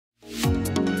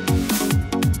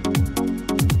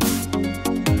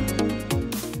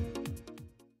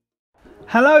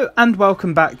Hello and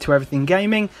welcome back to Everything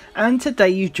Gaming, and today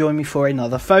you join me for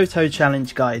another photo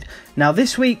challenge guide. Now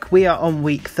this week we are on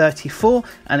week 34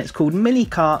 and it's called Mini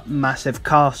Car Massive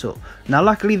Castle. Now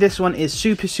luckily this one is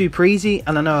super easy,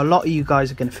 and I know a lot of you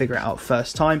guys are going to figure it out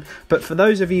first time, but for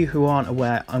those of you who aren't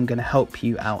aware, I'm going to help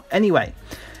you out anyway.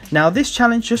 Now this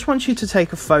challenge just wants you to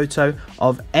take a photo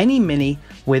of any mini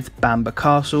with Bamburgh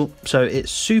Castle, so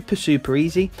it's super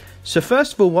easy. So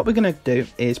first of all, what we're going to do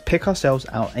is pick ourselves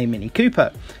out a Mini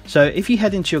Cooper. So if you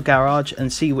head into your garage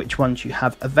and see which ones you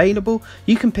have available,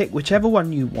 you can pick whichever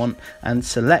one you want and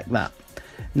select that.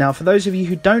 Now for those of you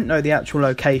who don't know the actual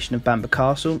location of Bamburgh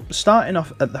Castle, starting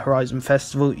off at the Horizon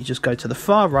Festival, you just go to the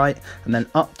far right and then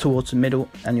up towards the middle,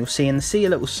 and you'll see a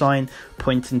little sign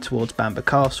pointing towards Bamburgh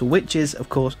Castle, which is of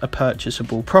course a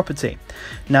purchasable property.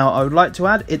 Now I would like to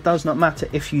add, it does not matter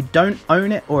if you don't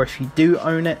own it or if you do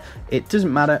own it, it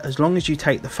doesn't matter as long as you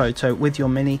take the photo with your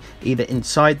Mini either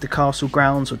inside the castle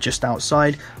grounds or just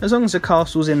outside. As long as the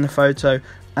castle's in the photo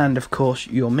and of course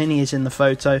your Mini is in the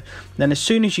photo, then as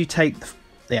soon as you take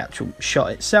the actual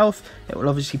shot itself, it will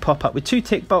obviously pop up with two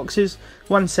tick boxes,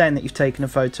 one saying that you've taken a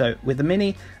photo with the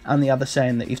Mini and the other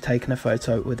saying that you've taken a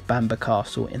photo with Bamburgh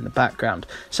Castle in the background.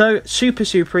 So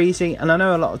super easy, and I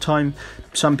know a lot of time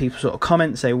some people sort of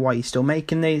comment, say, why are you still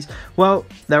making these? Well,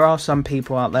 there are some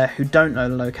people out there who don't know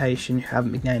the location, who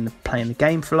haven't been playing the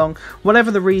game for long.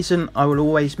 Whatever the reason, I will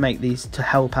always make these to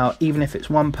help out, even if it's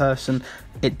one person.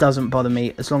 It doesn't bother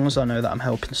me, as long as I know that I'm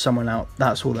helping someone out.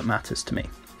 That's all that matters to me.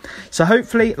 So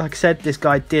hopefully, like I said, this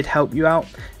guide did help you out.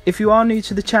 If you are new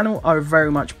to the channel, I would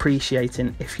very much appreciate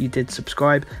it if you did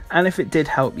subscribe, and if it did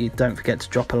help you, don't forget to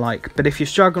drop a like. But if you're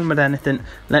struggling with anything,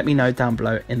 let me know down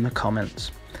below in the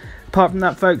comments. Apart from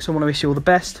that folks, I want to wish you all the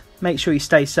best. Make sure you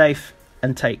stay safe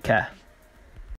and take care.